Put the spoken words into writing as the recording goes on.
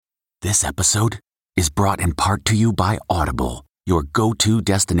This episode is brought in part to you by Audible, your go-to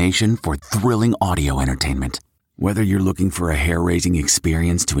destination for thrilling audio entertainment. Whether you're looking for a hair-raising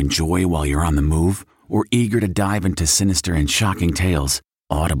experience to enjoy while you're on the move or eager to dive into sinister and shocking tales,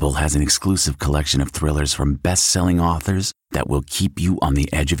 Audible has an exclusive collection of thrillers from best-selling authors that will keep you on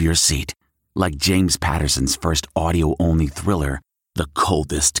the edge of your seat. Like James Patterson's first audio-only thriller, The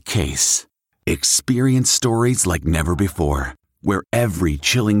Coldest Case. Experience stories like never before, where every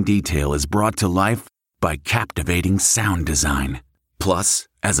chilling detail is brought to life by captivating sound design. Plus,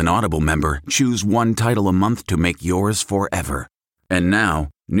 as an Audible member, choose one title a month to make yours forever. And now,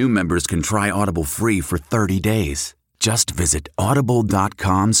 new members can try Audible free for 30 days. Just visit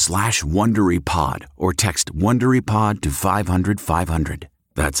audible.com/WonderyPod or text WonderyPod to 500-500.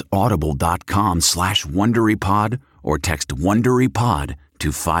 That's audible.com/WonderyPod or text WonderyPod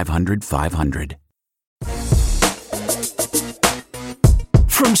to 500-500.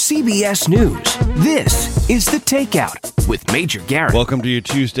 From CBS News, this is The Takeout with Major Garrett. Welcome to your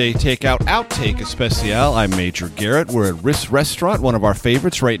Tuesday Takeout Outtake Especial. I'm Major Garrett. We're at Riss Restaurant, one of our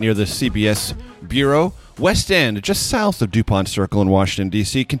favorites, right near the CBS Bureau, West End, just south of DuPont Circle in Washington,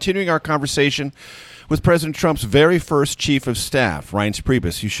 D.C., continuing our conversation with President Trump's very first chief of staff, Reince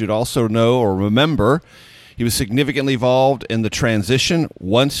Priebus. You should also know or remember he was significantly involved in the transition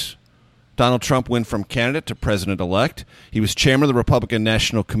once Donald Trump went from candidate to president-elect. He was chairman of the Republican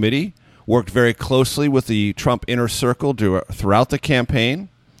National Committee, worked very closely with the Trump inner circle throughout the campaign.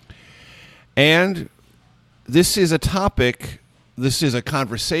 And this is a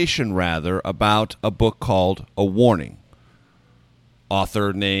conversation, rather, about a book called A Warning.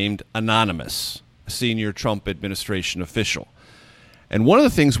 Author named Anonymous, a senior Trump administration official. And one of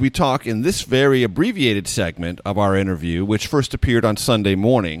the things we talk in this very abbreviated segment of our interview, which first appeared on Sunday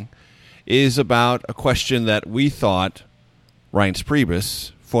morning, is about a question that we thought Reince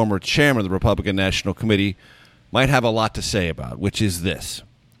Priebus, former chairman of the Republican National Committee, might have a lot to say about, which is this.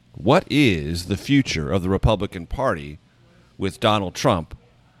 What is the future of the Republican Party with Donald Trump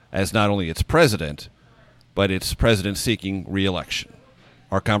as not only its president, but its president seeking re-election?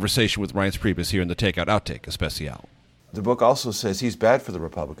 Our conversation with Reince Priebus here in the Takeout Outtake Especial. The book also says he's bad for the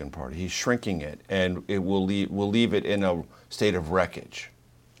Republican Party. He's shrinking it, and it will leave it in a state of wreckage.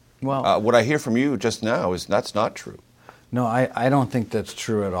 Well, what I hear from you just now is that's not true. No, I don't think that's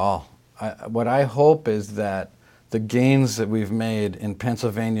true at all. What I hope is that the gains that we've made in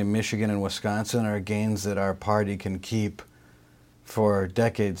Pennsylvania, Michigan, and Wisconsin are gains that our party can keep for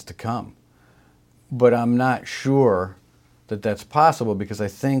decades to come. But I'm not sure that that's possible, because I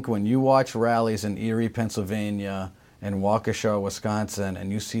think when you watch rallies in Erie, Pennsylvania, and Waukesha, Wisconsin,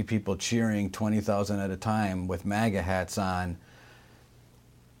 and you see people cheering 20,000 at a time with MAGA hats on,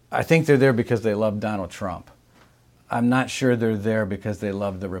 I think they're there because they love Donald Trump. I'm not sure they're there because they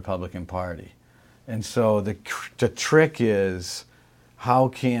love the Republican Party. And so the trick is, how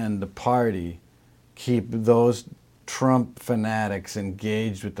can the party keep those Trump fanatics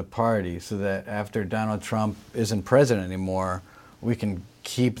engaged with the party so that after Donald Trump isn't president anymore, we can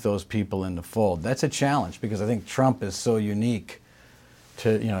keep those people in the fold? That's a challenge, because I think Trump is so unique.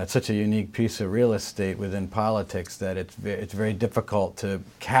 It's such a unique piece of real estate within politics that it's very difficult to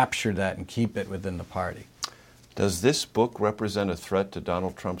capture that and keep it within the party. Does this book represent a threat to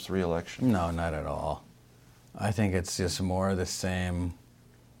Donald Trump's re-election? No, not at all. I think it's just more the same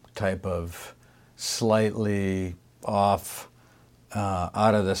type of slightly off,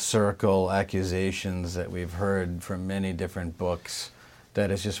 out of the circle accusations that we've heard from many different books. That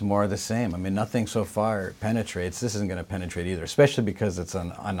is just more of the same. I mean, nothing so far penetrates. This isn't going to penetrate either, especially because it's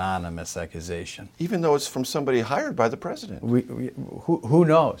an anonymous accusation. Even though it's from somebody hired by the president. Who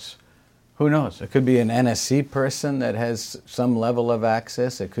knows? Who knows? It could be an NSC person that has some level of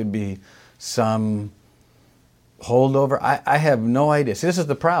access. It could be some holdover. I have no idea. See, this is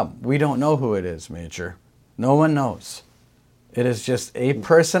the problem. We don't know who it is, Major. No one knows. It is just a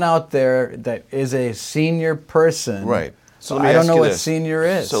person out there that is a senior person. Right. So I don't know what senior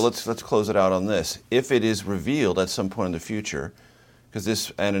is. So let's close it out on this. If it is revealed at some point in the future, because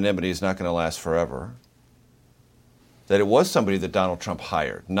this anonymity is not going to last forever, that it was somebody that Donald Trump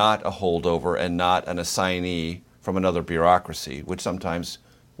hired, not a holdover and not an assignee from another bureaucracy, which sometimes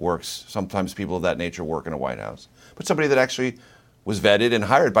works. Sometimes people of that nature work in a White House. But somebody that actually was vetted and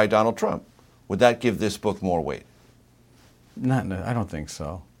hired by Donald Trump. Would that give this book more weight? I don't think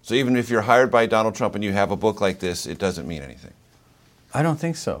so. So even if you're hired by Donald Trump and you have a book like this, it doesn't mean anything? I don't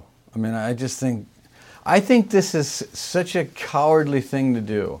think so. I mean, I think this is such a cowardly thing to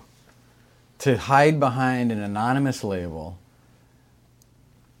do, to hide behind an anonymous label,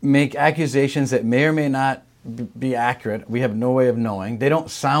 make accusations that may or may not be accurate. We have no way of knowing. They don't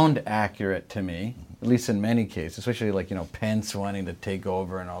sound accurate to me, at least in many cases, especially like, Pence wanting to take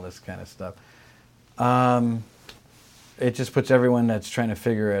over and all this kind of stuff. It just puts everyone that's trying to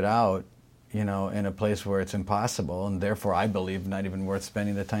figure it out, in a place where it's impossible, and therefore I believe not even worth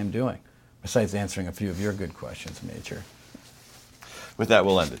spending the time doing, besides answering a few of your good questions, Major. With that,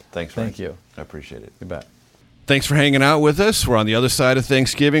 we'll end it. Thanks, Ryan. Thank you. I appreciate it. You bet. Thanks for hanging out with us. We're on the other side of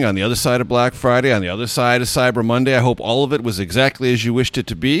Thanksgiving, on the other side of Black Friday, on the other side of Cyber Monday. I hope all of it was exactly as you wished it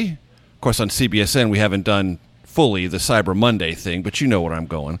to be. Of course, on CBSN, we haven't done fully the Cyber Monday thing, but you know where I'm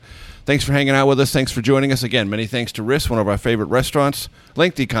going. Thanks for hanging out with us. Thanks for joining us. Again, many thanks to Riss, one of our favorite restaurants.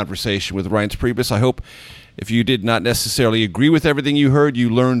 Lengthy conversation with Reince Priebus. I hope if you did not necessarily agree with everything you heard, you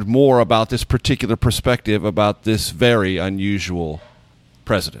learned more about this particular perspective about this very unusual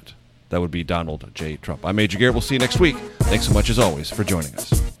president. That would be Donald J. Trump. I'm Major Garrett. We'll see you next week. Thanks so much, as always, for joining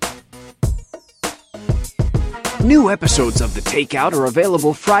us. New episodes of The Takeout are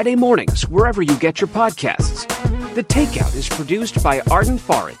available Friday mornings wherever you get your podcasts. The Takeout is produced by Arden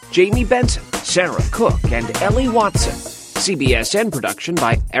Farrett, Jamie Benson, Sarah Cook, and Ellie Watson. CBSN production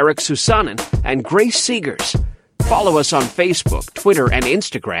by Eric Susanen and Grace Seegers. Follow us on Facebook, Twitter, and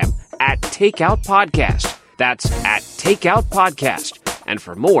Instagram at Takeout Podcast. That's at Takeout Podcast. And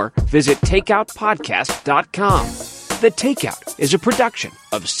for more, visit takeoutpodcast.com. The Takeout is a production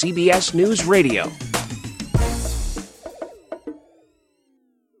of CBS News Radio.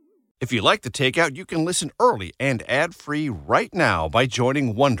 If you like The Takeout, you can listen early and ad-free right now by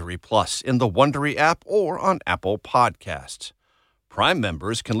joining Wondery Plus in the Wondery app or on Apple Podcasts. Prime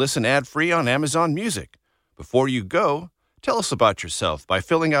members can listen ad-free on Amazon Music. Before you go, tell us about yourself by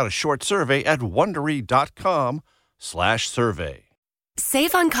filling out a short survey at Wondery.com/survey.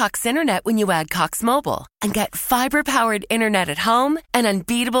 Save on Cox Internet when you add Cox Mobile and get fiber-powered internet at home and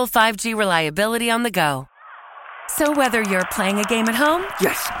unbeatable 5G reliability on the go. So whether you're playing a game at home,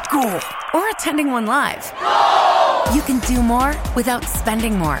 Yes, goal. or attending one live, you can do more without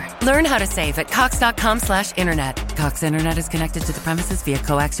spending more. Learn how to save at cox.com/internet. Cox Internet is connected to the premises via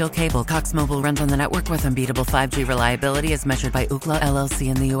coaxial cable. Cox Mobile runs on the network with unbeatable 5G reliability as measured by Ookla LLC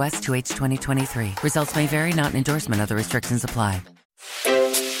in the U.S. 2H 2023. Results may vary, not an endorsement. Other restrictions apply.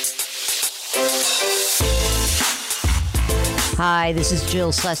 Hi, this is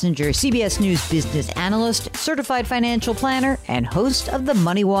Jill Schlesinger, CBS News business analyst, certified financial planner, and host of the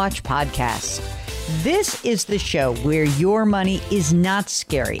Money Watch podcast. This is the show where your money is not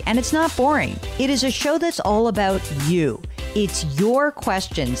scary and it's not boring. It is a show that's all about you. It's your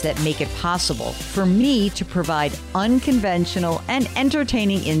questions that make it possible for me to provide unconventional and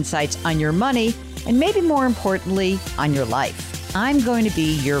entertaining insights on your money and maybe more importantly, on your life. I'm going to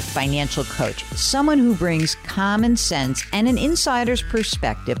be your financial coach, someone who brings common sense and an insider's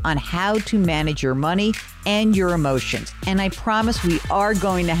perspective on how to manage your money and your emotions. And I promise we are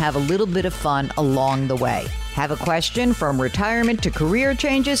going to have a little bit of fun along the way. Have a question from retirement to career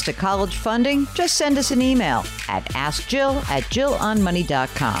changes to college funding? Just send us an email at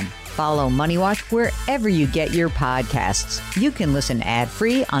askjill@jillonmoney.com. Follow Money Watch wherever you get your podcasts. You can listen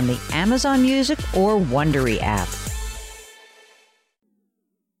ad-free on the Amazon Music or Wondery app.